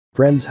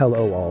Friends,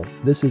 hello all,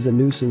 this is a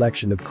new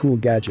selection of cool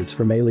gadgets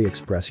from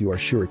Aliexpress. You are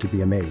sure to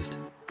be amazed.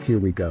 Here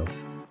we go.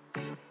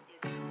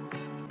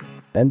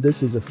 And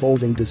this is a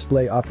folding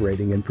display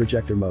operating in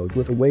projector mode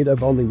with a weight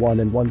of only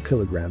 1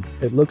 kilogram.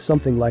 It looks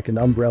something like an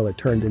umbrella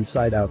turned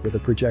inside out with a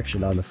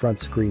projection on the front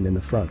screen in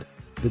the front.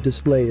 The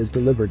display is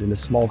delivered in a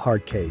small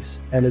hard case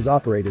and is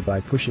operated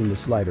by pushing the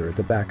slider at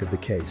the back of the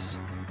case.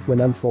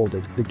 When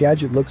unfolded, the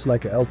gadget looks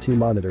like a LT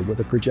monitor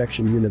with a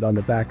projection unit on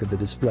the back of the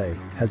display,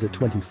 has a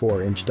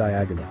 24-inch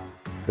diagonal.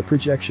 The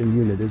projection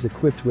unit is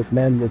equipped with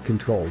manual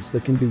controls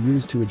that can be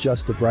used to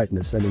adjust the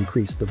brightness and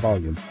increase the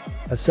volume.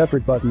 A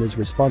separate button is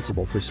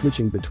responsible for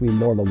switching between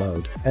normal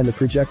mode, and the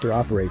projector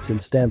operates in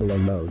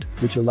standalone mode,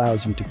 which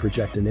allows you to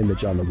project an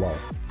image on the wall.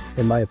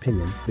 In my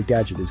opinion, the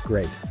gadget is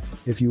great.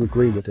 If you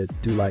agree with it,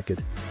 do like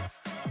it.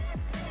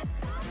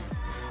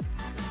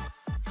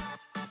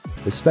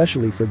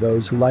 Especially for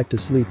those who like to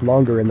sleep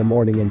longer in the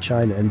morning, in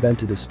China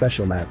invented a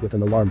special mat with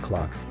an alarm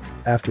clock.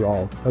 After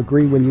all,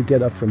 agree when you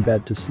get up from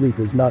bed to sleep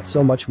is not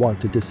so much want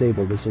to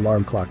disable this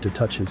alarm clock to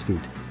touch his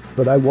feet.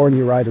 But I warn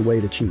you right away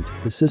to cheat,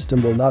 the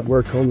system will not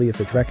work only if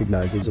it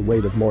recognizes a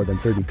weight of more than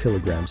 30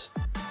 kilograms.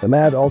 The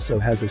mat also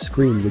has a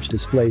screen which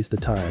displays the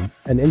time.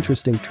 An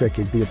interesting trick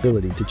is the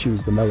ability to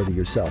choose the melody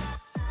yourself.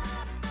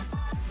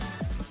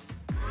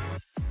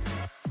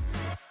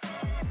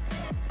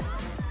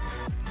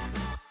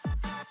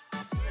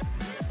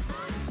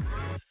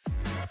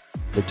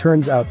 It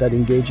turns out that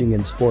engaging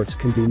in sports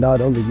can be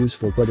not only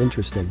useful but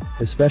interesting,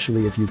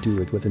 especially if you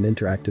do it with an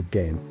interactive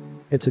game.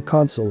 It's a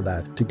console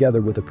that,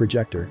 together with a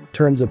projector,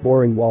 turns a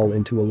boring wall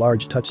into a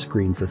large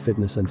touchscreen for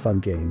fitness and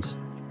fun games.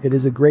 It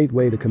is a great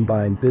way to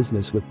combine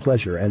business with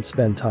pleasure and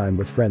spend time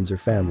with friends or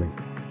family.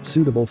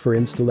 Suitable for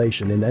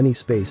installation in any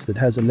space that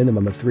has a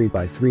minimum of 3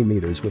 by 3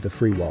 meters with a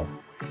free wall.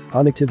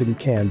 Connectivity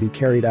can be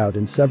carried out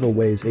in several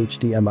ways: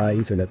 HDMI,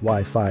 Ethernet,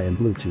 Wi-Fi and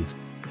Bluetooth.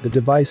 The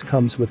device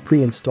comes with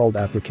pre-installed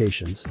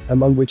applications,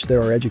 among which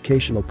there are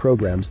educational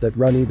programs that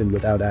run even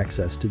without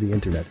access to the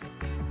internet.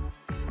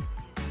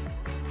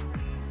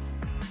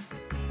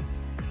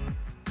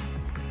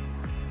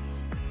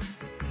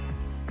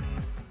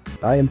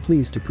 I am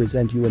pleased to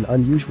present you an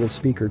unusual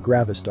speaker,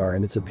 Gravistar.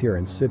 In its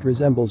appearance, it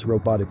resembles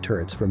robotic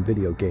turrets from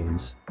video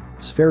games.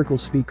 Spherical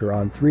speaker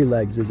on 3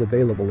 legs, is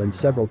available in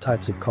several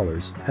types of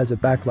colors, has a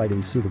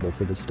backlighting suitable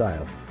for the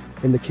style.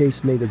 In the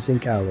case made of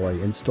zinc alloy,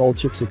 installed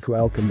chipset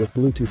Qualcomm with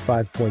Bluetooth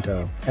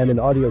 5.0 and an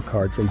audio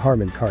card from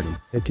Harman Kardon.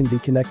 It can be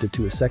connected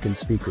to a second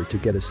speaker to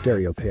get a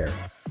stereo pair.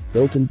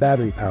 Built-in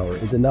battery power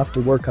is enough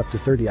to work up to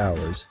 30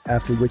 hours,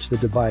 after which the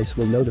device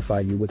will notify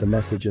you with a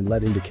message and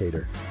LED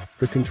indicator.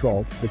 For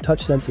control, the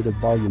touch-sensitive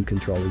volume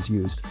control is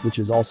used, which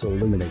is also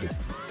illuminated.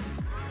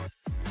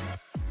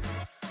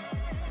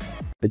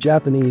 The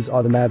Japanese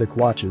automatic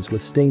watches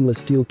with stainless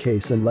steel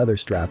case and leather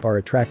strap are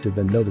attractive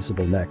and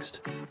noticeable. Next,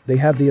 they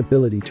have the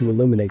ability to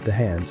illuminate the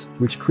hands,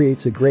 which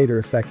creates a greater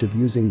effect of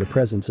using the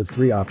presence of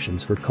 3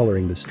 options for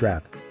coloring the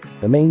strap.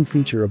 The main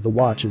feature of the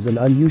watch is an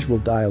unusual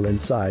dial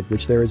inside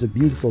which there is a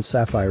beautiful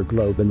sapphire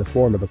globe in the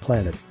form of a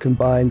planet,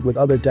 combined with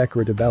other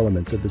decorative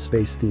elements of the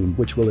space theme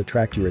which will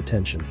attract your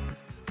attention.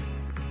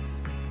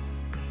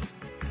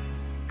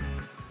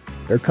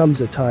 There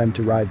comes a time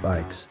to ride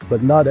bikes,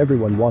 but not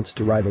everyone wants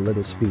to ride a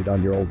little speed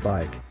on your old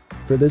bike.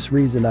 For this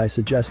reason, I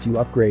suggest you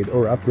upgrade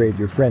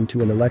your friend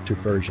to an electric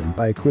version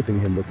by equipping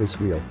him with this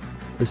wheel.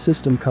 The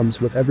system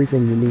comes with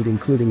everything you need,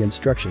 including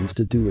instructions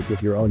to do it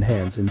with your own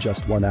hands in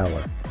just 1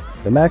 hour.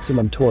 The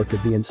maximum torque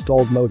of the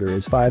installed motor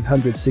is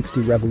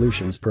 560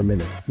 revolutions per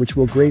minute, which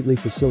will greatly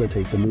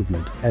facilitate the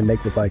movement and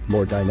make the bike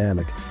more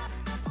dynamic.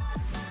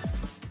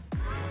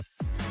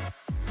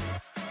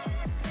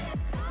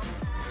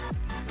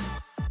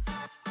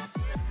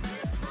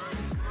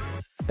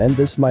 And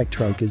this mic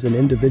trunk is an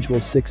individual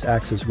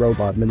 6-axis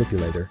robot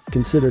manipulator,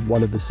 considered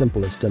one of the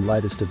simplest and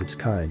lightest of its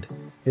kind.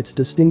 Its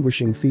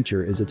distinguishing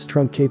feature is its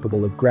trunk,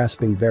 capable of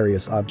grasping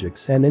various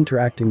objects and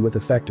interacting with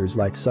effectors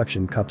like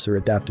suction cups or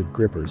adaptive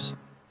grippers.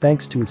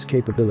 Thanks to its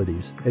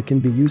capabilities, it can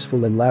be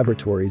useful in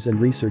laboratories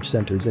and research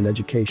centers, in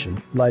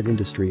education, light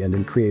industry and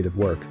in creative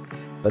work.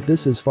 But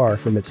this is far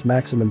from its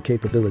maximum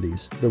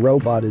capabilities. The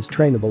robot is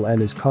trainable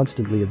and is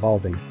constantly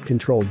evolving,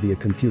 controlled via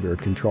computer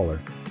controller.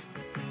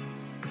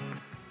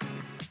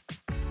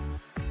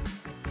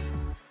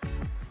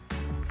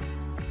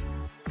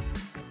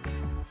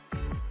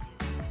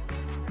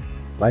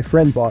 My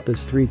friend bought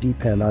this 3D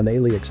pen on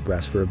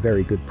Aliexpress for a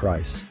very good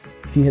price.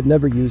 He had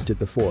never used it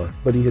before,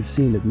 but he had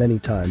seen it many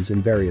times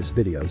in various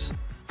videos.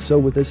 So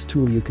with this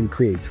tool you can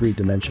create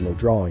 3-dimensional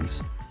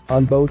drawings.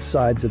 On both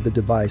sides of the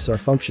device are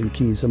function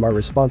keys. Some are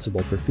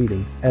responsible for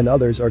feeding, and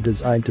others are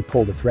designed to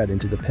pull the thread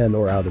into the pen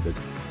or out of it.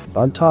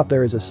 On top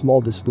there is a small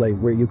display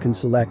where you can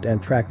select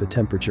and track the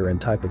temperature and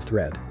type of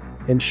thread.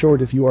 In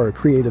short, if you are a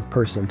creative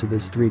person, to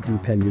this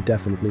 3D pen you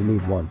definitely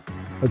need one.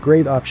 A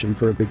great option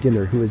for a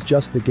beginner who is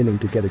just beginning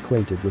to get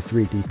acquainted with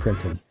 3D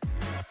printing.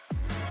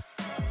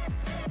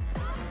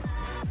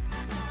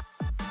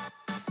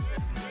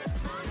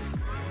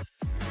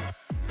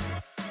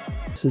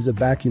 This is a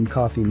vacuum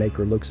coffee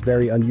maker. Looks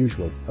very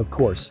unusual, of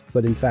course,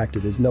 but in fact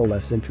it is no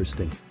less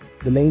interesting.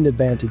 The main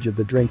advantage of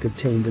the drink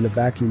obtained in a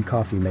vacuum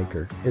coffee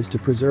maker is to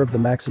preserve the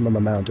maximum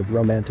amount of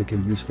romantic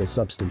and useful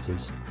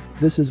substances.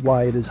 This is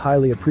why it is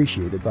highly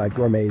appreciated by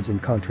gourmets in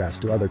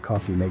contrast to other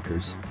coffee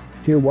makers.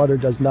 Here water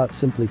does not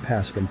simply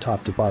pass from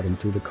top to bottom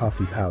through the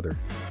coffee powder.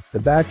 The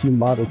vacuum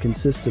model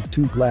consists of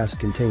two glass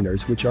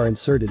containers which are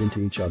inserted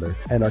into each other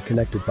and are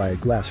connected by a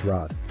glass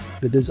rod.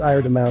 The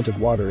desired amount of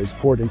water is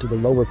poured into the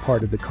lower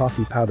part of the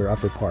coffee powder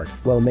upper part.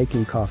 While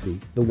making coffee,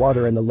 the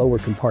water in the lower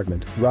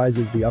compartment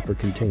rises the upper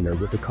container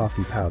with the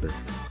coffee powder.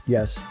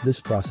 Yes, this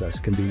process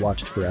can be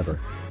watched forever.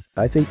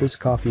 I think this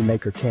coffee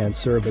maker can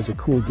serve as a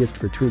cool gift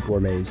for true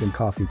gourmets and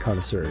coffee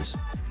connoisseurs.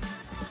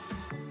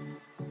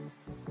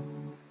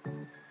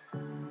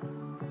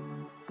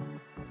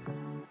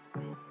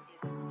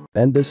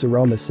 And this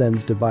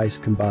AromaSense device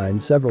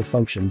combines several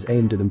functions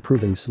aimed at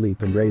improving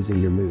sleep and raising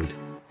your mood.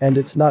 And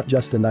it's not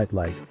just a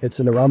nightlight,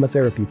 it's an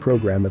aromatherapy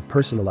program of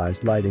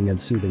personalized lighting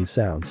and soothing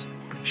sounds.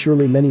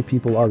 Surely many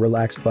people are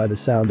relaxed by the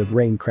sound of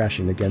rain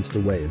crashing against the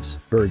waves,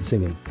 birds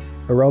singing.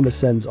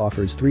 AromaSense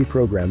offers 3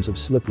 programs of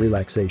slip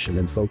relaxation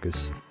and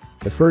focus.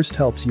 The first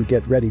helps you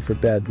get ready for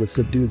bed with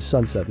subdued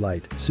sunset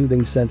light,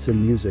 soothing scents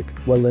and music,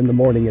 while in the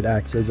morning it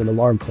acts as an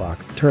alarm clock,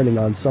 turning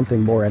on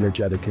something more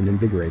energetic and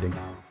invigorating.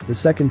 The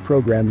second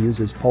program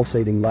uses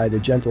pulsating light, a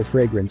gentle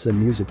fragrance and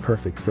music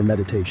perfect for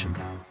meditation.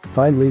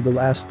 Finally, the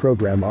last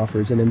program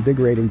offers an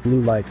invigorating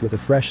blue light with a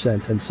fresh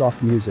scent and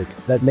soft music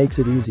that makes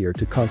it easier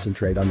to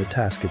concentrate on the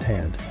task at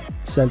hand.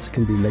 Scents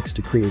can be mixed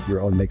to create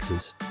your own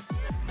mixes.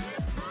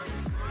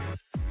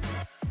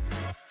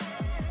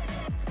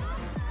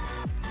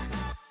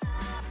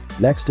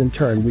 Next in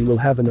turn we will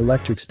have an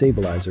electric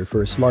stabilizer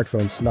for a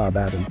smartphone snob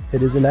Adam.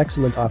 It is an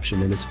excellent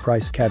option in its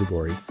price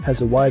category, has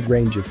a wide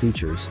range of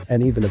features,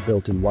 and even a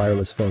built-in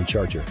wireless phone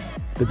charger.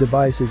 The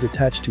device is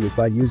attached to it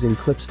by using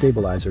clip.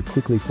 Stabilizer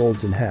quickly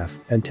folds in half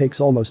and takes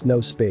almost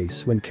no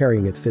space when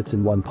carrying. It fits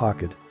in one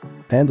pocket.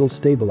 Handle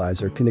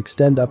stabilizer can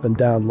extend up and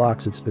down,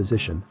 locks its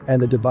position, and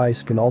the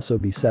device can also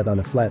be set on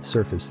a flat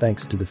surface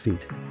thanks to the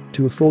feet.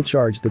 To a full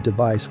charge the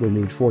device will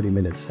need 40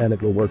 minutes and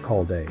it will work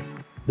all day.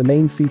 The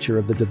main feature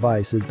of the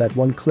device is that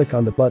one click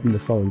on the button the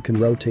phone can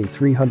rotate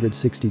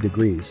 360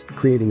 degrees,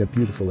 creating a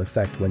beautiful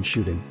effect when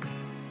shooting.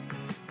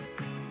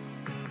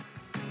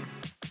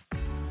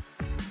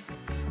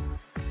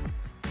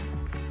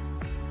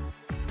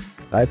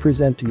 I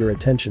present to your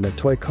attention a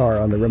toy car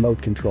on the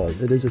remote control.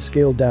 It is a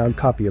scaled-down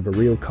copy of a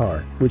real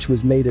car, which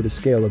was made at a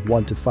scale of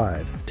 1 to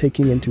 5,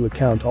 taking into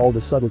account all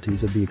the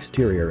subtleties of the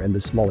exterior and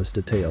the smallest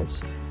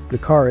details. The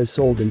car is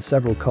sold in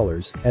several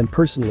colors, and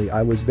personally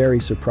I was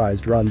very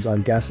surprised. Runs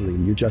on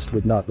gasoline you just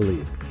would not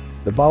believe.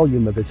 The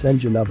volume of its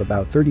engine of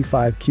about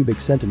 35 cubic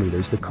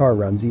centimeters. The car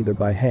runs either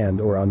by hand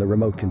or on the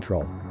remote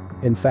control.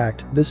 In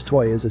fact, this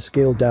toy is a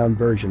scaled-down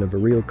version of a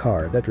real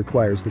car that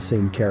requires the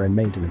same care and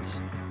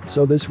maintenance.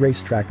 So this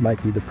racetrack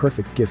might be the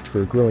perfect gift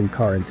for a growing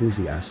car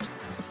enthusiast.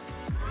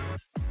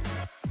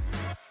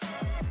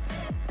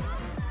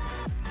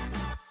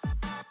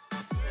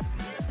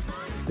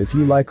 If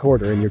you like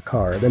order in your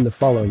car, then the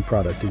following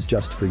product is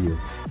just for you.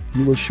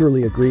 You will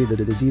surely agree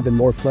that it is even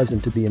more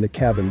pleasant to be in a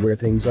cabin where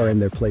things are in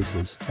their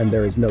places and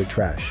there is no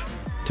trash.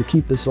 To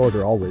keep this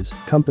order always,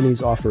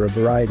 companies offer a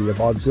variety of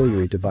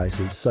auxiliary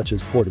devices such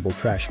as portable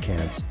trash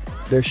cans.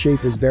 Their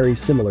shape is very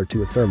similar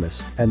to a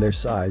thermos, and their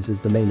size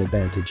is the main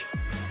advantage.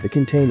 The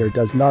container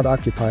does not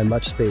occupy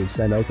much space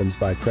and opens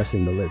by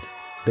pressing the lid.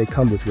 They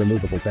come with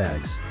removable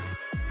bags.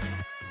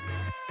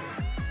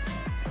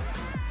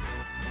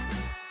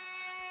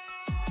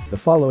 The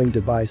following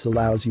device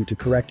allows you to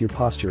correct your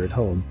posture at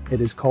home.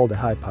 It is called a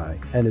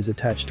HiPi and is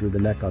attached through the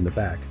neck on the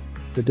back.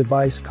 The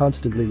device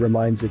constantly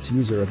reminds its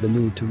user of the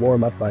need to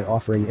warm up by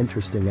offering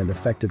interesting and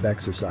effective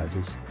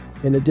exercises.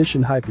 In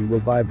addition, HiPi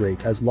will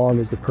vibrate as long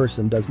as the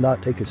person does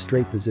not take a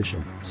straight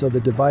position, so the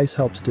device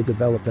helps to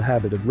develop the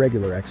habit of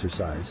regular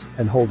exercise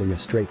and holding a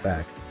straight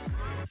back.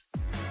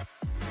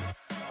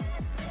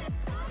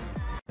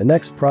 The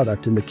next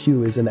product in the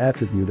queue is an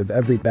attribute of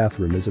every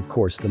bathroom is of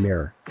course the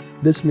mirror.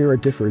 This mirror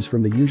differs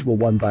from the usual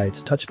one by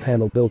its touch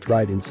panel built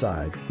right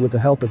inside, with the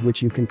help of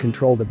which you can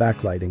control the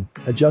backlighting,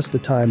 adjust the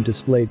time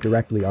displayed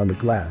directly on the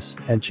glass,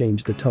 and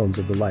change the tones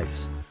of the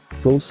lights.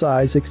 Full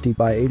size 60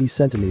 by 80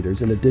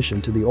 centimeters. In addition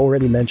to the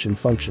already mentioned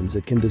functions,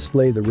 it can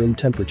display the room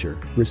temperature,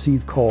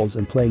 receive calls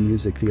and play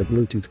music via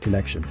Bluetooth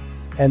connection.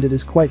 And it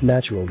is quite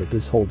natural that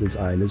this whole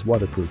design is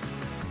waterproof.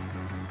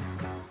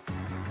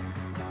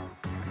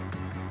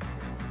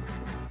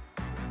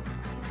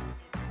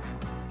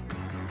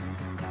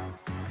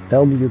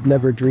 Tell me you've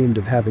never dreamed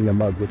of having a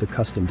mug with a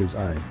custom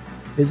design.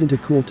 Isn't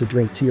it cool to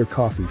drink tea or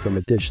coffee from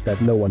a dish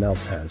that no one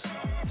else has?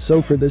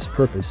 So for this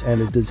purpose Anne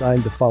has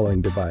designed the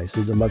following device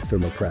is a mug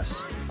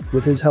thermopress.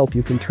 With his help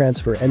you can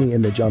transfer any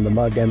image on the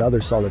mug and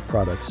other solid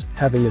products,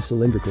 having a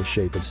cylindrical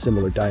shape of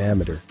similar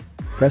diameter.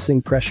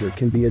 Pressing pressure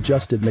can be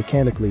adjusted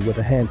mechanically with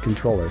a hand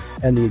controller,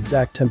 and the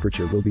exact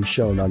temperature will be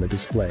shown on the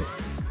display.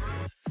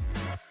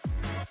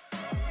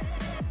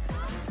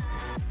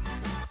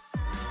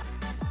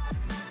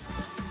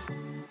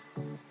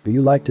 Do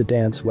you like to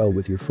dance well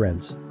with your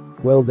friends?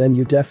 Well, then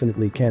you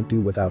definitely can't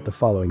do without the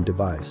following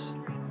device.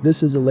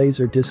 This is a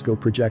laser disco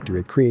projector.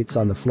 It creates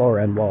on the floor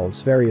and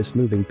walls various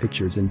moving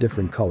pictures in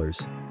different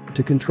colors.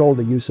 To control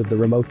the use of the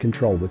remote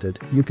control with it,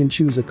 you can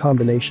choose a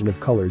combination of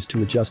colors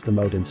to adjust the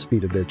mode and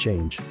speed of their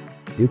change.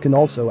 You can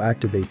also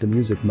activate the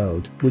music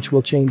mode, which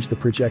will change the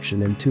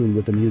projection in tune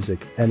with the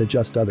music and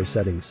adjust other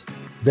settings.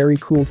 Very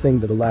cool thing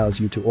that allows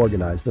you to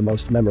organize the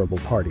most memorable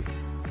party.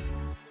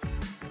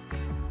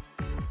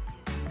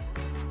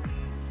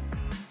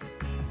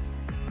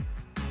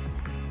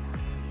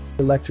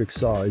 Electric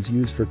saw is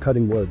used for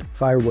cutting wood.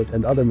 Firewood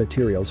and other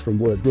materials from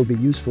wood will be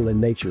useful in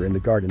nature in the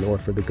garden or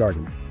for the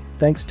garden.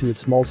 Thanks to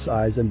its small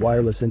size and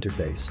wireless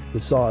interface, the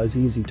saw is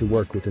easy to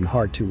work with in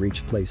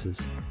hard-to-reach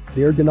places.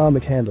 The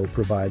ergonomic handle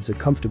provides a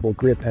comfortable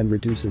grip and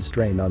reduces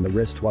strain on the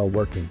wrist while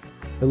working.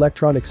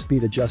 Electronic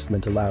speed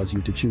adjustment allows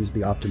you to choose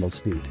the optimal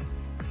speed.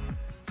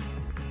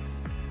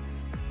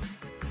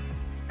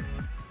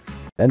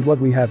 And what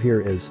we have here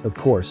is, of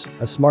course,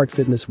 a smart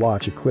fitness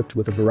watch equipped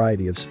with a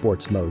variety of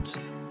sports modes.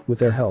 With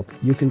their help,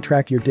 you can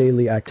track your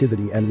daily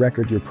activity and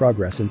record your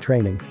progress in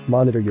training,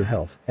 monitor your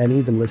health, and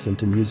even listen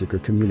to music or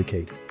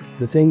communicate.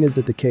 The thing is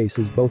that the case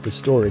is both a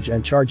storage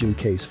and charging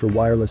case for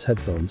wireless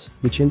headphones,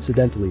 which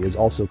incidentally is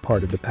also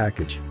part of the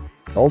package.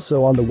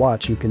 Also on the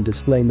watch you can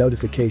display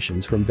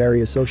notifications from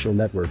various social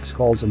networks,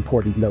 calls,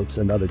 important notes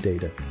and other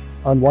data.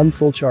 On one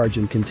full charge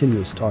in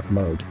continuous talk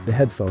mode, the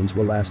headphones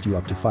will last you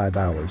up to 5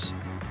 hours.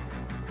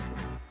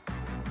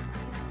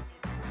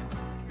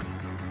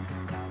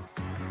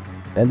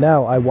 And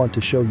now I want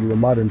to show you a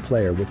modern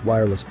player with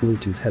wireless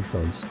Bluetooth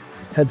headphones.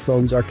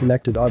 Headphones are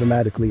connected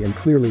automatically and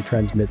clearly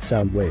transmit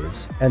sound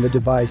waves, and the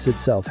device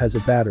itself has a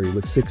battery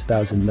with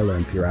 6000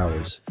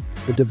 mAh.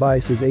 The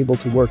device is able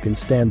to work in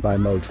standby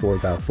mode for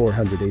about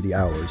 480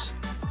 hours.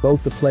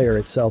 Both the player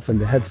itself and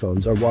the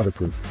headphones are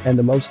waterproof, and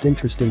the most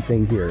interesting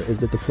thing here is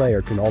that the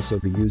player can also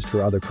be used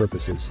for other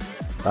purposes.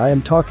 I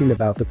am talking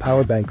about the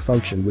power bank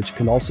function, which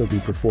can also be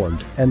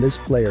performed, and this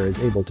player is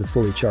able to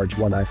fully charge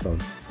one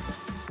iPhone.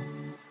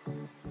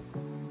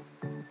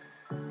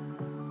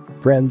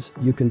 Friends,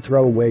 you can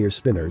throw away your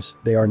spinners,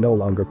 they are no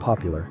longer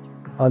popular.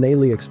 On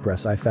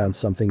Aliexpress I found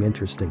something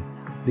interesting.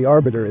 The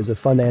Arbiter is a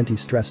fun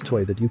anti-stress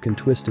toy that you can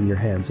twist in your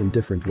hands in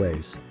different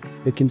ways.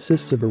 It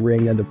consists of a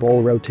ring and a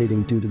ball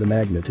rotating due to the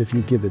magnet if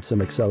you give it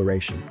some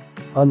acceleration.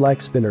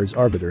 Unlike spinners,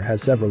 Arbiter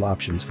has several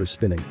options for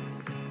spinning.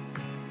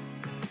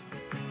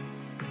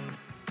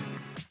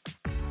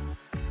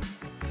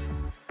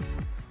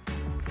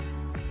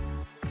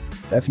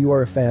 If you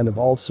are a fan of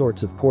all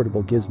sorts of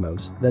portable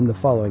gizmos, then the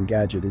following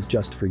gadget is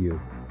just for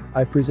you.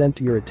 I present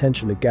to your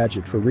attention a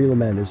gadget for real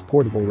men is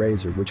portable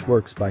razor, which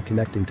works by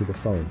connecting to the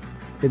phone.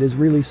 It is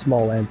really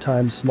small and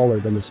times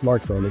smaller than the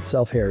smartphone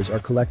itself. Hairs are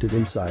collected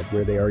inside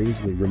where they are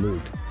easily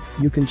removed.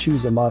 You can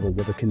choose a model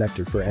with a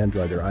connector for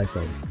Android or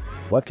iPhone.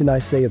 What can I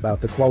say about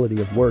the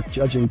quality of work?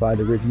 Judging by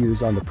the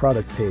reviews on the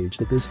product page,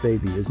 that this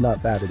baby is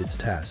not bad at its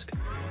task.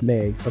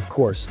 May, of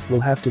course, will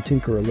have to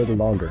tinker a little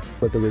longer,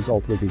 but the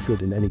result will be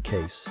good in any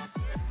case.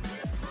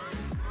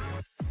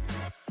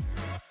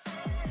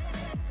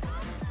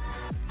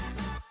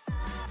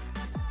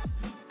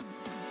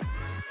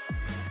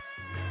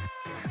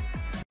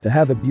 To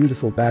have a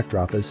beautiful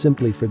backdrop is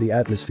simply for the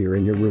atmosphere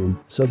in your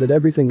room, so that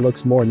everything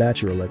looks more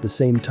natural at the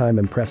same time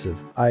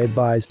impressive. I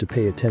advise to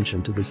pay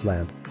attention to this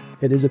lamp.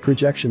 It is a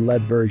projection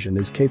LED version,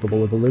 is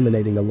capable of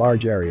illuminating a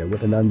large area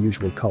with an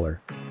unusual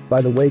color. By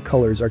the way,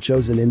 colors are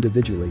chosen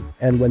individually,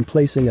 and when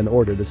placing an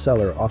order the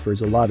seller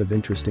offers a lot of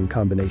interesting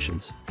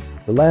combinations.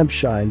 The lamp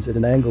shines at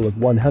an angle of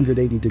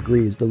 180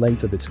 degrees, the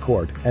length of its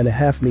cord, and a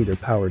half-meter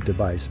powered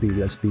device via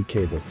USB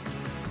cable.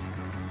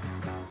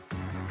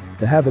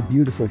 To have a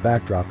beautiful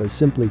backdrop is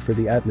simply for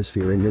the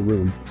atmosphere in your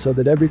room, so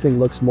that everything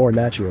looks more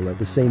natural at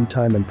the same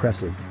time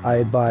impressive. I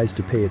advise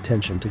to pay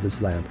attention to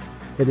this lamp.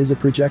 It is a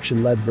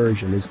projection LED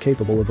version, is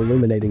capable of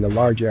illuminating a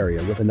large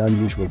area with an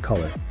unusual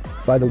color.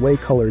 By the way,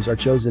 colors are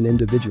chosen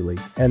individually,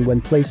 and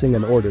when placing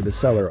an order the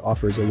seller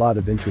offers a lot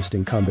of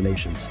interesting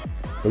combinations.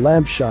 The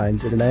lamp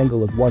shines at an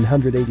angle of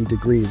 180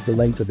 degrees, the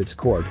length of its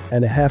cord,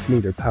 and a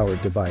half-meter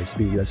powered device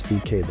via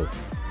USB cable.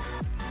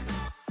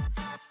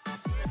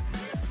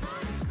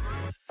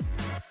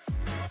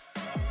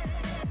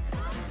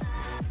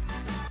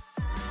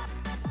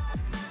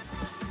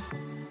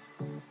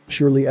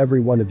 Surely every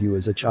one of you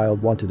as a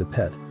child wanted a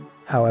pet.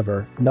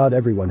 However, not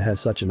everyone has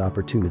such an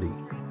opportunity.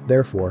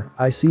 Therefore,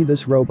 I see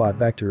this robot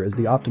Vector as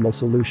the optimal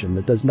solution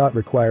that does not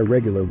require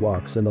regular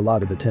walks and a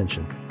lot of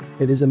attention.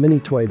 It is a mini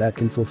toy that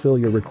can fulfill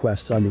your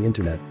requests on the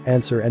internet,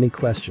 answer any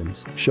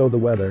questions, show the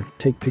weather,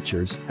 take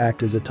pictures,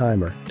 act as a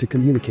timer, to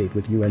communicate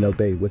with you and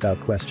obey without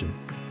question.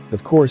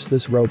 Of course,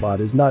 this robot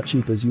is not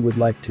cheap as you would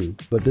like to,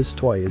 but this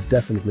toy is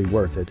definitely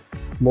worth it.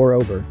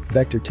 Moreover,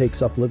 Vector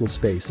takes up little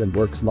space and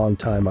works long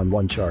time on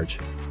one charge.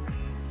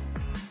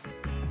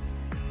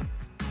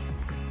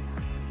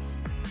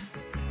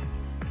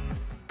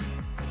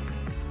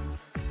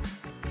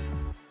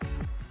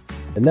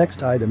 The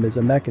next item is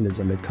a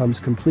mechanism. It comes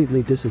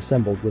completely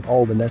disassembled with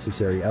all the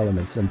necessary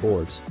elements and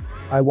boards.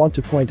 I want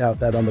to point out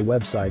that on the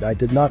website I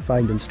did not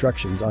find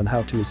instructions on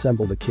how to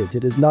assemble the kit.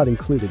 It is not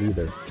included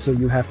either, so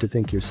you have to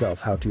think yourself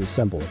how to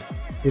assemble it.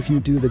 If you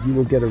do that, you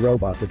will get a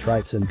robot that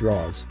writes and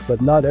draws, but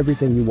not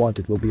everything you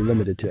wanted will be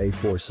limited to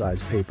A4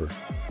 size paper.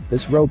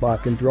 This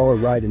robot can draw or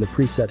write in a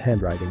preset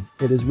handwriting.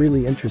 It is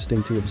really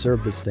interesting to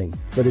observe this thing,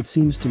 but it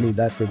seems to me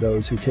that for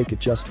those who take it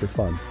just for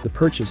fun, the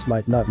purchase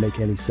might not make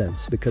any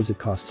sense because it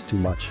costs too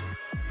much.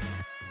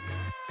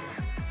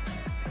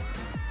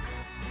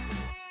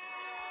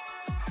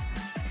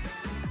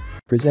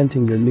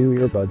 Presenting your new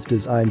earbuds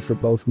designed for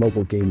both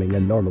mobile gaming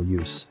and normal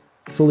use.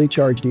 Fully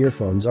charged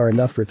earphones are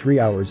enough for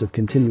 3 hours of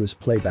continuous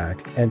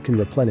playback and can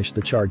replenish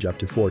the charge up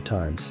to 4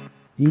 times.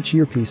 Each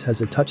earpiece has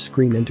a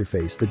touchscreen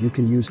interface that you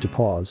can use to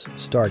pause,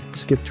 start,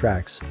 skip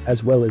tracks,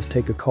 as well as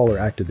take a call or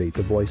activate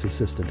the voice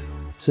assistant.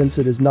 Since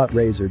it is not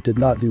Razer did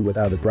not do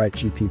without a bright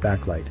GP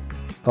backlight.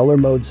 Color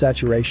mode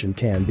saturation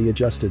can be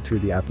adjusted through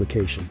the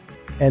application.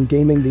 And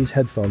gaming, these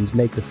headphones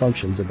make the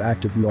functions of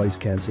active noise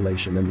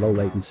cancellation and low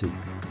latency.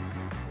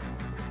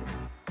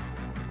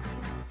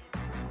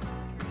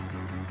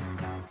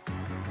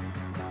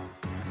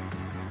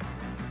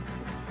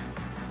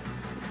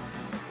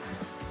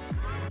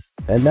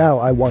 And now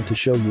I want to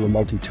show you a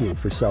multi-tool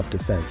for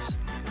self-defense.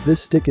 This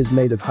stick is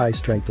made of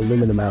high-strength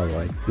aluminum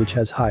alloy, which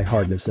has high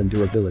hardness and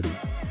durability.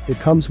 It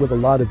comes with a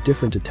lot of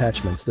different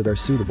attachments that are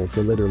suitable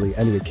for literally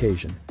any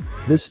occasion.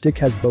 This stick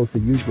has both the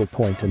usual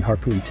point and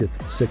harpoon tip,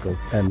 sickle,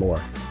 and more.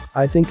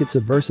 I think it's a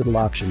versatile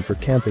option for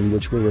camping,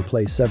 which will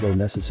replace several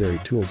necessary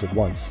tools at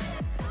once.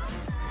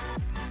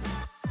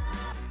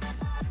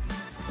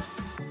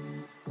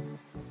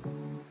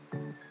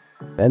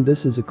 And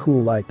this is a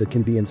cool light that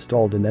can be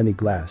installed in any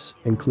glass,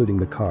 including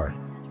the car.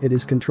 It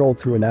is controlled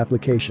through an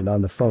application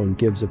on the phone,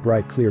 gives a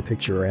bright clear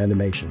picture or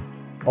animation.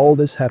 All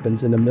this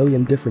happens in a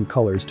million different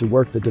colors. To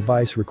work, the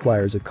device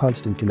requires a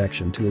constant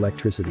connection to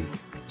electricity.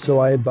 So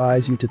I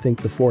advise you to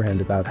think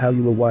beforehand about how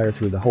you will wire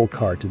through the whole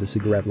car to the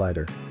cigarette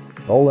lighter.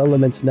 All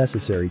elements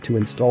necessary to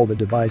install the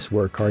device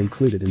work are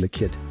included in the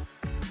kit.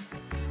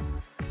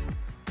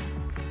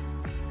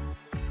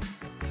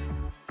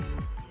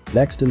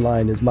 Next in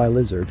line is my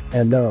lizard,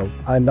 and no,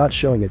 I'm not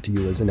showing it to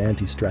you as an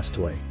anti-stress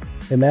toy.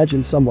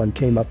 Imagine someone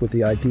came up with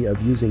the idea of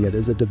using it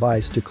as a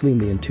device to clean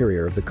the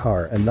interior of the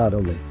car, and not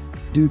only.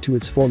 Due to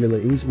its formula,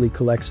 easily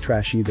collects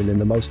trash even in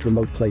the most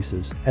remote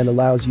places and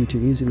allows you to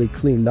easily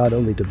clean not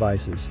only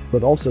devices,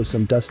 but also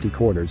some dusty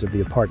corners of the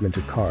apartment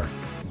or car.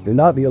 Do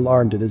not be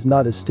alarmed, it is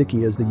not as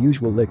sticky as the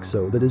usual lick,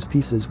 so that his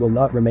pieces will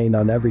not remain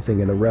on everything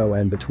in a row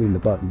and between the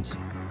buttons.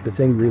 The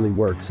thing really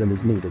works and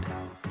is needed.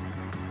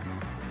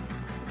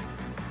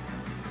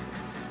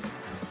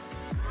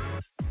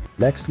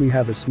 Next we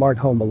have a smart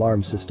home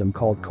alarm system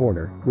called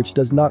Corner, which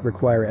does not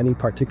require any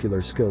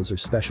particular skills or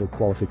special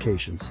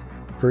qualifications.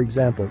 For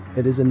example,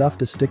 it is enough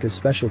to stick a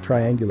special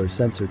triangular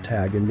sensor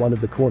tag in one of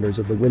the corners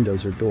of the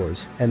windows or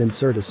doors and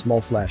insert a small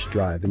flash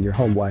drive in your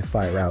home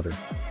Wi-Fi router.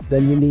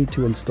 Then you need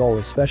to install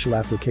a special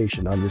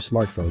application on your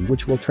smartphone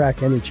which will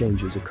track any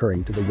changes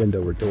occurring to the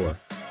window or door.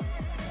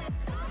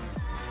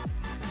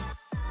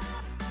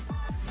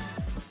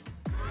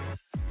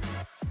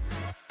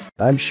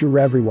 I'm sure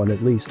everyone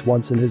at least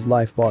once in his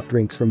life bought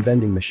drinks from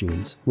vending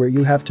machines, where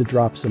you have to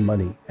drop some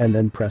money and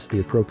then press the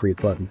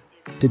appropriate button.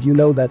 Did you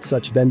know that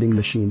such vending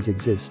machines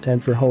exist,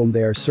 and for home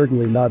they are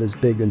certainly not as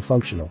big and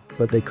functional,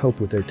 but they cope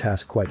with their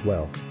task quite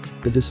well.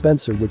 The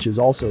dispenser, which is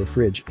also a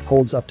fridge,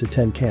 holds up to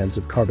 10 cans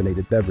of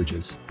carbonated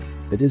beverages.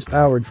 It is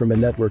powered from a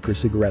network or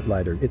cigarette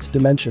lighter. Its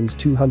dimensions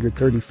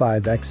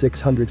 235 x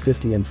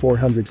 650 and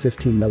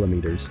 415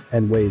 millimeters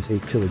and weighs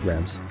 8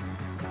 kilograms.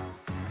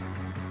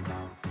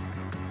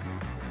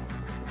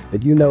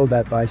 Did you know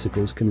that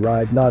bicycles can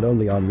ride not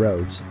only on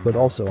roads, but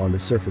also on the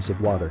surface of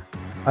water?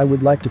 I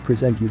would like to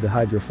present you the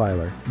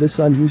Hydrofiler, this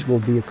unusual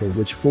vehicle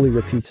which fully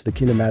repeats the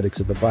kinematics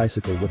of a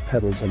bicycle with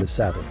pedals and a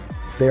saddle.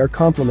 They are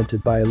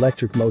complemented by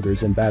electric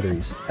motors and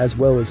batteries, as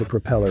well as a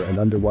propeller and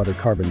underwater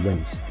carbon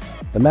wings.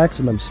 The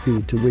maximum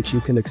speed to which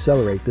you can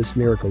accelerate this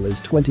miracle is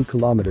 20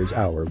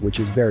 km/h, which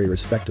is very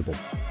respectable.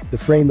 The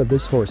frame of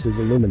this horse is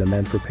aluminum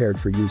and prepared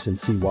for use in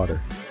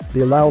seawater.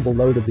 The allowable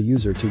load of the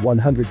user to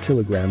 100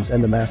 kg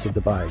and the mass of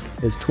the bike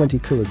is 20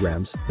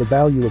 kg. The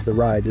value of the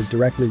ride is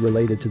directly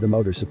related to the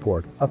motor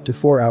support, up to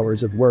 4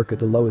 hours of work at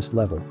the lowest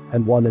level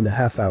and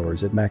 1.5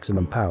 hours at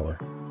maximum power.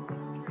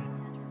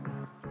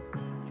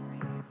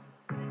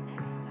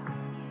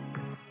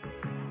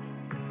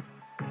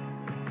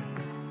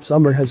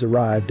 Summer has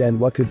arrived, and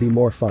what could be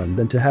more fun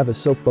than to have a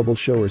soap bubble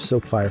show or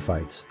soap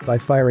firefights by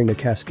firing a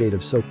cascade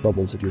of soap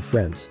bubbles at your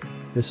friends.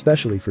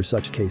 Especially for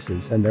such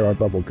cases, and there are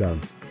bubble gum.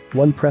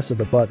 One press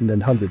of a button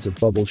and hundreds of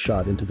bubbles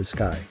shot into the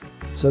sky.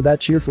 So that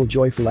cheerful,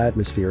 joyful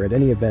atmosphere at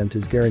any event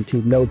is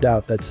guaranteed. No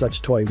doubt that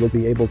such toy will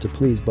be able to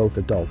please both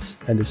adults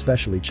and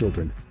especially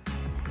children.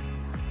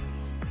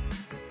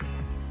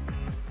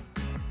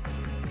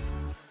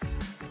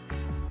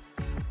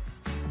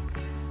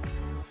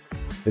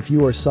 If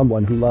you are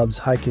someone who loves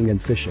hiking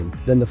and fishing,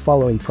 then the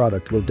following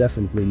product will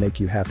definitely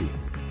make you happy.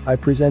 I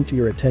present to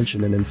your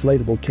attention an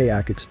inflatable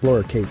kayak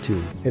Explorer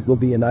K2. It will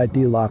be an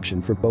ideal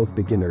option for both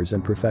beginners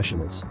and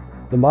professionals.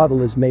 The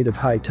model is made of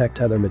high-tech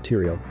tether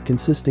material,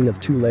 consisting of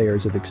 2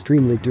 layers of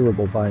extremely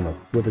durable vinyl,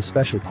 with a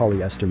special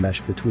polyester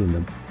mesh between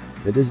them.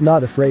 It is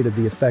not afraid of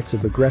the effects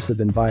of aggressive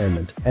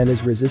environment and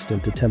is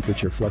resistant to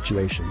temperature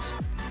fluctuations.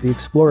 The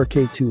Explorer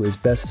K2 is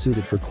best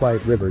suited for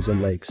quiet rivers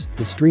and lakes.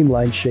 The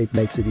streamlined shape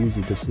makes it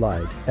easy to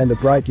slide, and the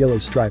bright yellow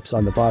stripes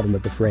on the bottom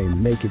of the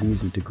frame make it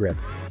easy to grip.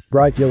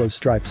 Bright yellow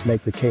stripes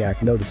make the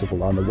kayak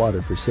noticeable on the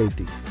water for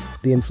safety.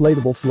 The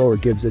inflatable floor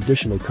gives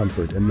additional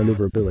comfort and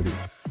maneuverability.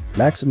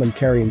 Maximum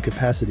carrying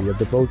capacity of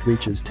the boat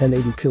reaches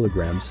 1080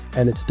 kilograms,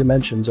 and its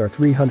dimensions are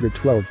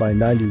 312 by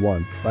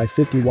 91 by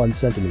 51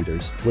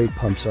 centimeters. Weight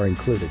pumps are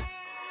included.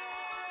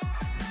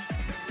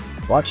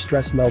 Watch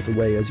stress melt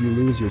away as you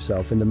lose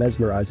yourself in the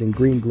mesmerizing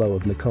green glow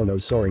of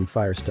Nakono's soaring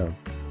firestone.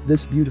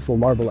 This beautiful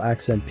marble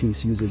accent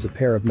piece uses a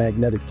pair of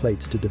magnetic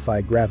plates to defy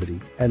gravity,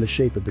 and the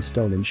shape of the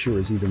stone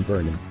ensures even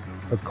burning.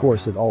 Of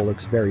course, it all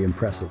looks very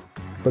impressive.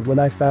 But when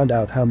I found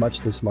out how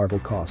much this marble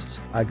costs,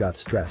 I got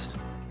stressed.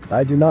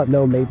 I do not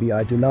know, maybe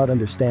I do not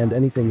understand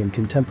anything in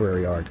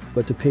contemporary art,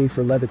 but to pay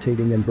for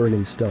levitating and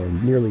burning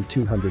stone nearly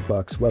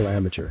 $200, well,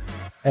 amateur.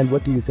 And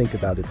what do you think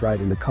about it?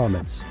 Write in the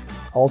comments.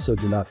 Also,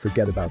 do not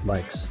forget about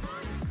likes.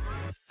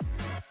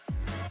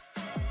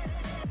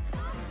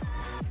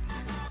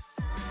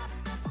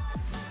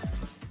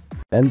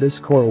 And this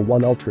Coral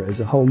One Ultra is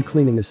a home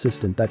cleaning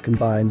assistant that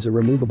combines a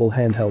removable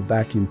handheld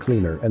vacuum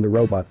cleaner and a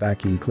robot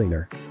vacuum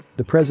cleaner.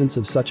 The presence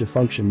of such a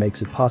function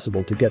makes it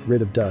possible to get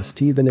rid of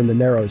dust even in the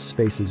narrowest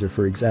spaces, or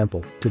for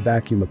example, to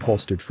vacuum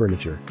upholstered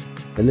furniture.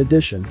 In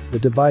addition, the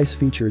device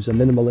features a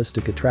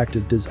minimalistic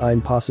attractive design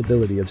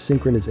possibility of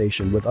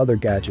synchronization with other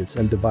gadgets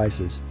and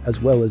devices, as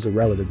well as a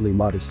relatively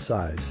modest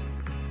size.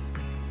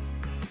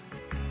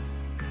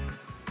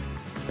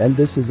 And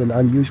this is an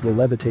unusual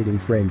levitating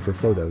frame for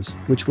photos,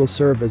 which will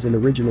serve as an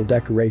original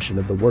decoration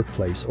of the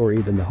workplace or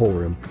even the whole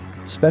room.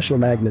 Special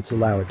magnets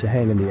allow it to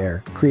hang in the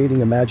air,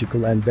 creating a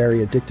magical and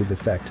very addictive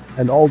effect,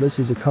 and all this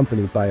is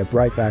accompanied by a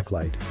bright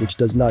backlight, which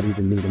does not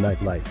even need a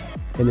night light.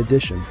 In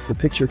addition, the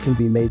picture can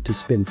be made to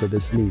spin for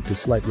this need to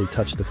slightly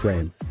touch the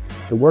frame.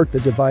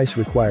 The device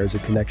requires a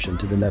connection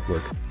to the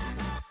network.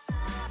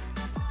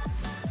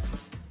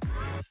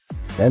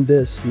 And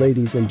this,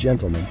 ladies and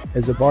gentlemen,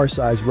 is a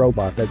bar-sized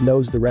robot that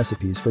knows the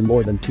recipes for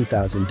more than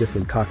 2,000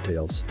 different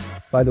cocktails.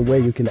 By the way,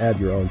 you can add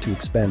your own to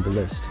expand the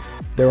list.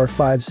 There are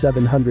 5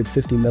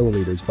 750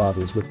 ml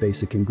bottles with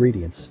basic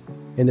ingredients.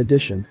 In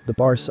addition, the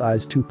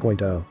bar-size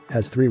 2.0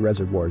 has 3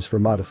 reservoirs for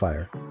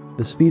modifier.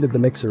 The speed of the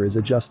mixer is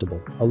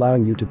adjustable,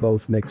 allowing you to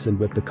both mix and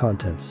whip the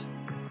contents.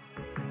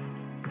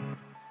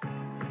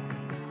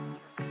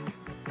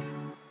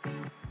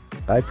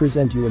 I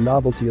present you a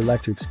novelty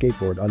electric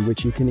skateboard on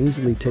which you can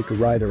easily take a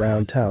ride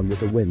around town with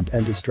the wind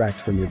and distract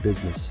from your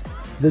business.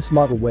 This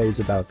model weighs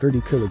about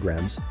 30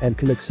 kilograms and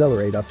can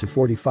accelerate up to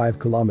 45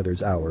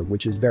 km/h,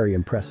 which is very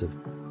impressive.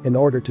 In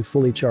order to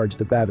fully charge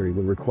the battery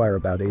will require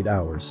about 8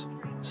 hours.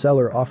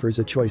 Seller offers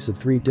a choice of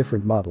 3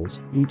 different models,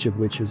 each of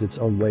which has its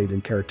own weight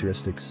and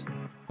characteristics.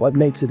 What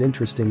makes it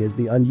interesting is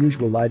the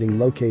unusual lighting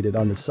located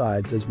on the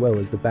sides as well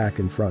as the back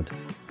and front.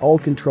 All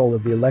control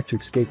of the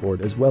electric skateboard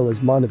as well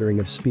as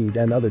monitoring of speed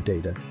and other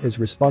data is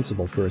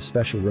responsible for a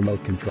special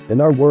remote control.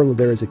 In our world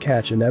there is a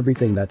catch in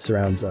everything that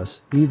surrounds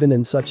us, even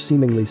in such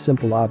seemingly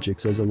simple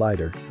objects as a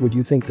lighter. Would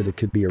you think that it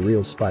could be a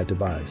real spy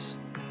device?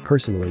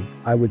 Personally,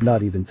 I would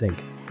not even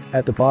think.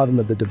 At the bottom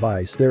of the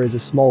device there is a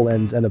small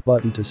lens and a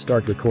button to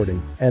start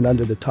recording, and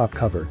under the top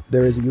cover,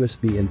 there is a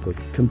USB input,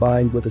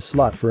 combined with a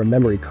slot for a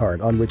memory card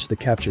on which the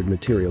captured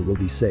material will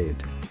be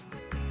saved.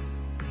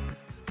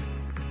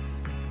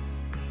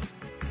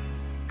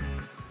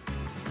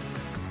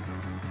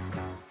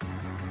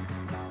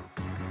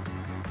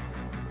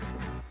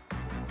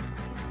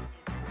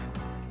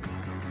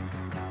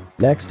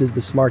 Next is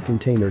the Smart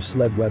Container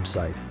Sled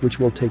website, which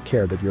will take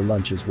care that your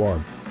lunch is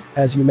warm.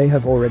 As you may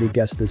have already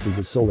guessed, this is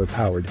a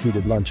solar-powered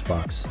heated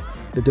lunchbox.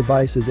 The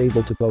device is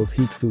able to both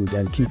heat food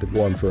and keep it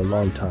warm for a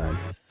long time.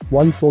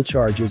 One full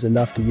charge is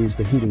enough to use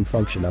the heating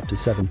function up to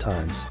 7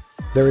 times.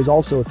 There is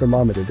also a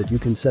thermometer that you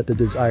can set the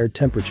desired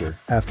temperature.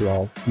 After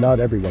all,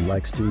 not everyone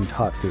likes to eat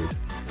hot food.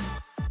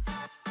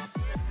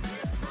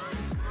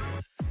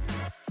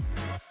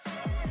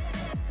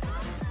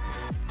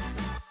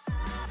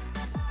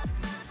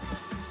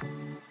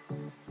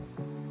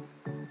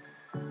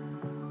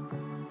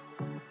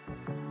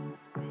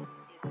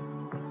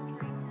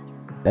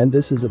 And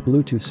this is a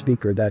Bluetooth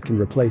speaker that can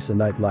replace a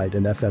night light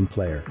and FM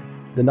player.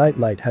 The night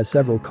light has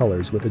several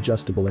colors with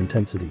adjustable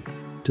intensity.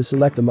 To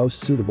select the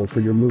most suitable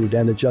for your mood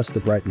and adjust the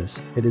brightness,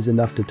 it is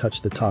enough to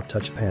touch the top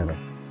touch panel.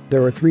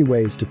 There are 3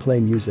 ways to play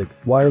music: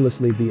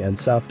 wirelessly via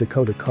South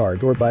Dakota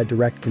card or by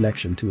direct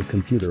connection to a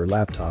computer or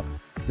laptop.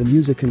 The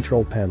music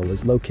control panel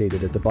is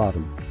located at the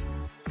bottom.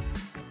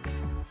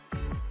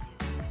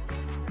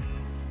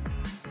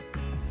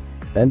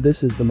 And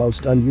this is the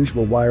most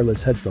unusual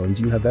wireless headphones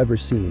you have ever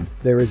seen.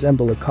 There is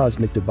a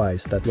cosmic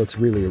device that looks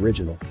really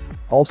original.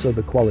 Also,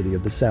 the quality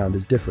of the sound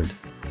is different.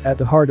 At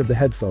the heart of the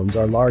headphones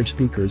are large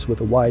speakers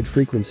with a wide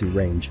frequency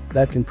range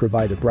that can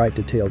provide a bright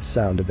detailed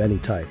sound of any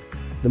type.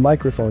 The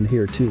microphone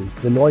here too,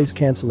 the noise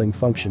cancelling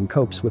function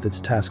copes with its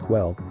task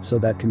well, so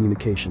that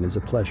communication is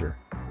a pleasure.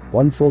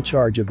 One full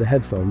charge of the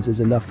headphones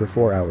is enough for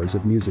 4 hours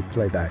of music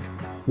playback.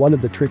 One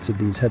of the tricks of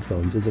these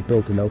headphones is a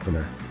built-in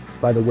opener.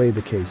 By the way,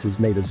 the case is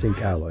made of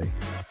zinc alloy.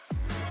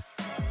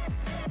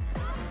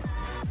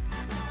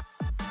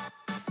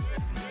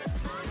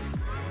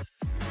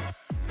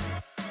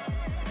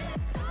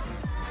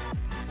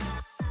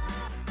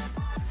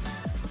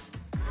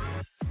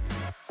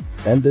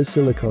 And this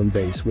silicone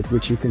base with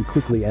which you can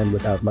quickly and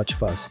without much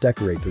fuss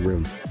decorate the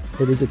room.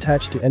 It is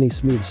attached to any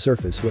smooth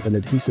surface with an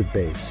adhesive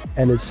base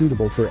and is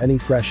suitable for any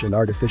fresh and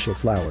artificial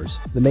flowers.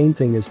 The main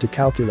thing is to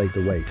calculate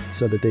the weight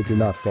so that they do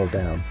not fall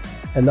down.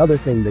 Another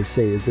thing they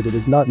say is that it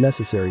is not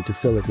necessary to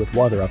fill it with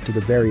water. Up to the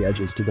very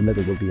edges to the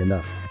middle will be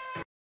enough.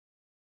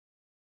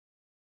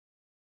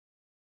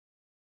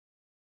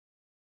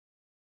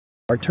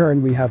 Our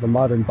turn, we have a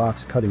modern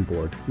box cutting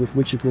board with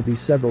which it will be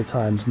several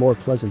times more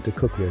pleasant to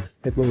cook with.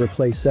 It will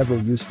replace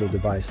several useful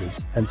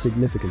devices and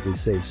significantly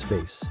save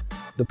space.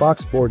 The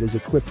box board is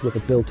equipped with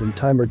a built-in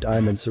timer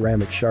diamond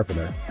ceramic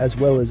sharpener as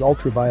well as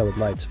ultraviolet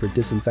lights for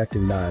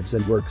disinfecting knives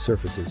and work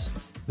surfaces.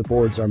 The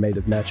boards are made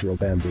of natural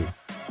bamboo.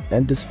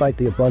 And despite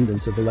the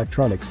abundance of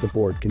electronics, the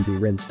board can be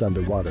rinsed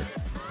underwater.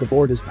 The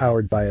board is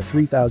powered by a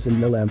 3000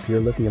 mAh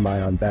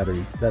lithium-ion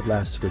battery that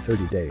lasts for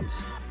 30 days.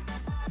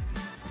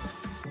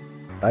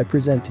 I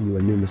present to you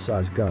a new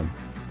massage gun.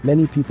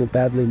 Many people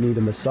badly need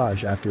a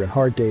massage after a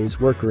hard day's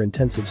work or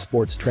intensive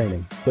sports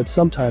training, but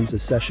sometimes a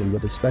session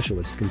with a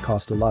specialist can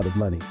cost a lot of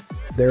money.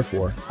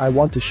 Therefore, I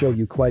want to show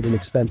you quite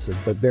inexpensive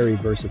but very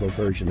versatile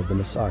version of the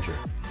massager.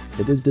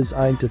 It is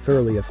designed to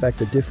thoroughly affect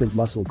the different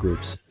muscle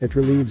groups. It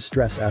relieves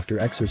stress after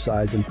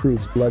exercise,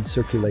 improves blood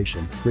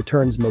circulation,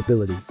 returns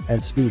mobility,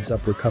 and speeds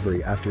up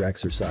recovery after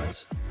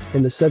exercise.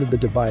 In the set of the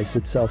device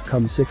itself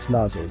come 6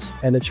 nozzles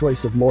and a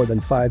choice of more than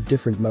 5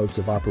 different modes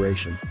of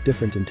operation,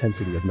 different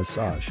intensity of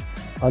massage.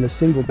 On a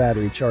single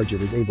battery charge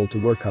it is able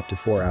to work up to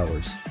 4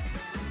 hours.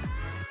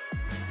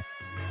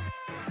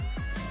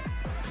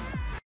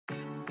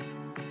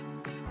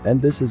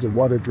 And this is a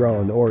water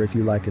drone, or if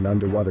you like, an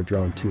underwater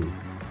drone too.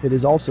 It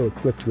is also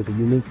equipped with a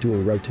unique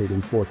dual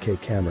rotating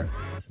 4K camera.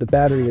 The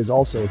battery is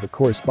also of a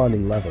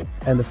corresponding level,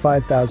 and the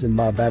 5000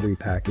 mAh battery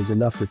pack is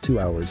enough for 2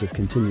 hours of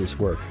continuous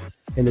work.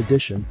 In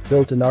addition,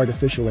 built-in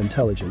artificial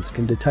intelligence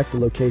can detect the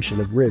location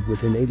of rig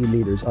within 80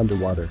 meters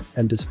underwater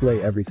and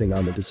display everything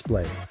on the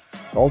display.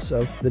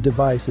 Also, the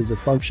device is a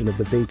function of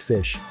the bait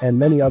fish, and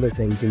many other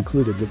things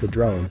included with the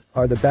drone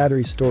are the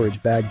battery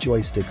storage bag,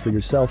 joystick for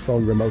your cell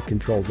phone remote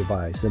control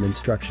device, and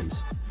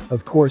instructions.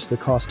 Of course, the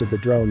cost of the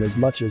drone is as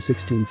much as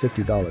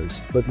 $1,650,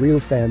 but real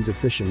fans of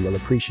fishing will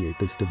appreciate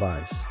this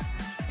device.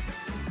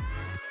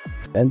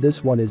 And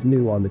this one is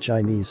new on the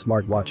Chinese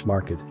smartwatch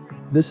market.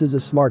 This is a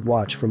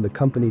smartwatch from the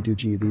company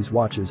Doji. These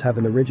watches have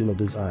an original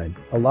design,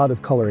 a lot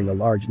of coloring, a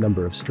large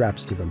number of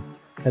straps to them.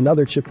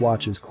 Another chip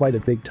watch is quite a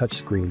big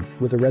touchscreen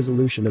with a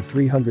resolution of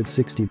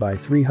 360 by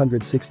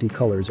 360.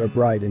 Colors are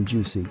bright and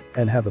juicy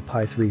and have a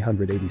Pi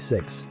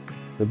 386.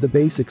 Of the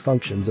basic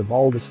functions of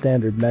all the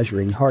standard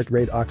measuring heart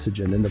rate,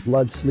 oxygen in the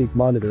blood, sleep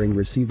monitoring,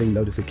 receiving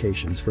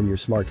notifications from your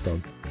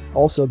smartphone.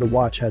 Also, the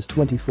watch has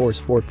 24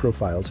 sport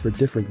profiles for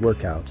different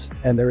workouts,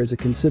 and there is a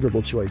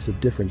considerable choice of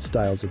different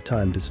styles of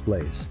time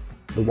displays.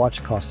 The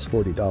watch costs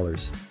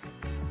 $40.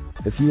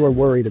 If you are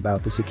worried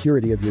about the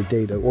security of your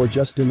data or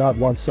just do not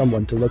want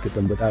someone to look at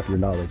them without your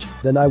knowledge,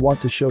 then I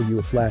want to show you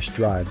a flash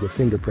drive with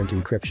fingerprint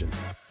encryption.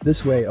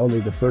 This way only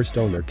the first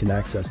owner can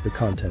access the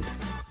content.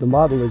 The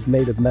model is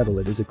made of metal.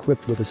 It is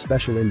equipped with a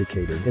special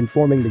indicator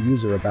informing the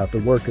user about the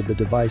work of the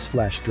device.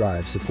 Flash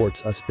drive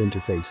supports USB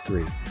interface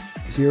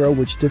 3.0,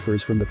 which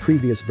differs from the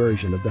previous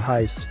version of the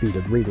highest speed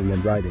of reading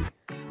and writing.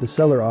 The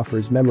seller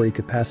offers memory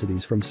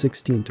capacities from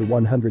 16 to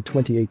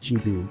 128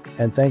 GB,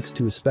 and thanks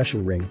to a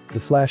special ring, the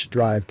flash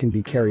drive can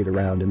be carried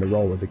around in the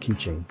roll of a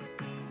keychain.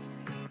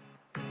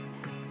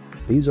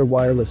 These are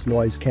wireless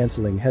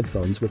noise-cancelling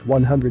headphones with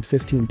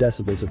 115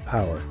 decibels of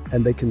power,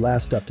 and they can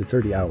last up to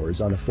 30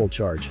 hours on a full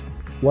charge.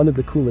 One of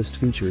the coolest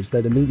features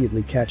that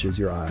immediately catches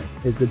your eye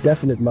is the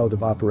definite mode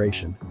of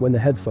operation. When the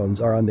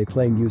headphones are on, they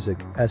play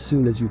music. As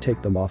soon as you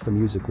take them off, the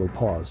music will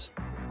pause.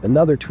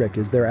 Another trick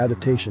is their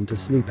adaptation to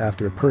sleep.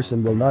 After a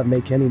person will not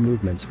make any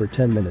movements for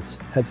 10 minutes,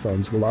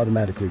 headphones will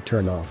automatically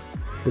turn off.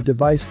 The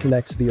device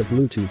connects via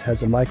Bluetooth,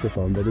 has a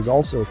microphone that is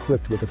also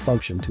equipped with a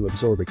function to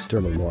absorb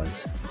external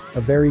noise.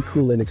 A very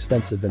cool,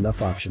 inexpensive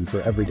enough option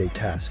for everyday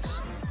tasks.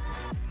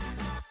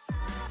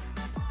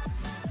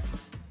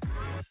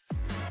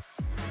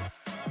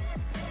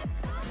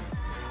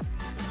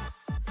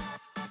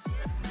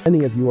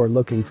 Many of you are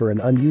looking for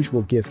an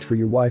unusual gift for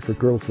your wife or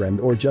girlfriend,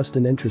 or just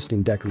an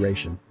interesting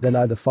decoration, then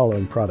the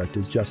following product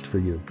is just for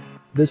you.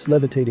 This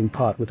levitating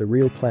pot with a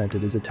real plant,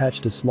 it is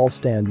attached to a small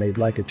stand made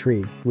like a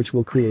tree, which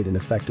will create an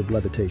effect of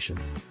levitation.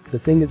 The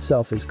thing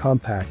itself is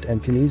compact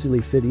and can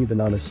easily fit even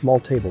on a small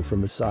table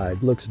from the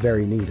side. Looks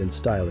very neat and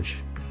stylish.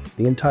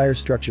 The entire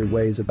structure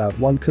weighs about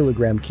 1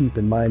 kilogram. Keep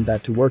in mind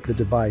that to work the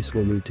device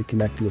will need to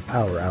connect to a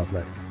power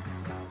outlet.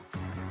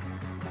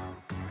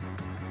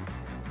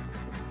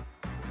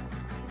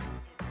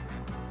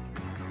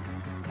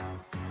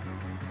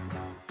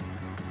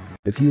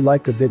 If you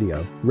like the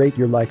video, rate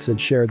your likes and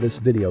share this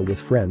video with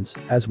friends,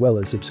 as well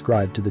as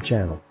subscribe to the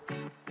channel.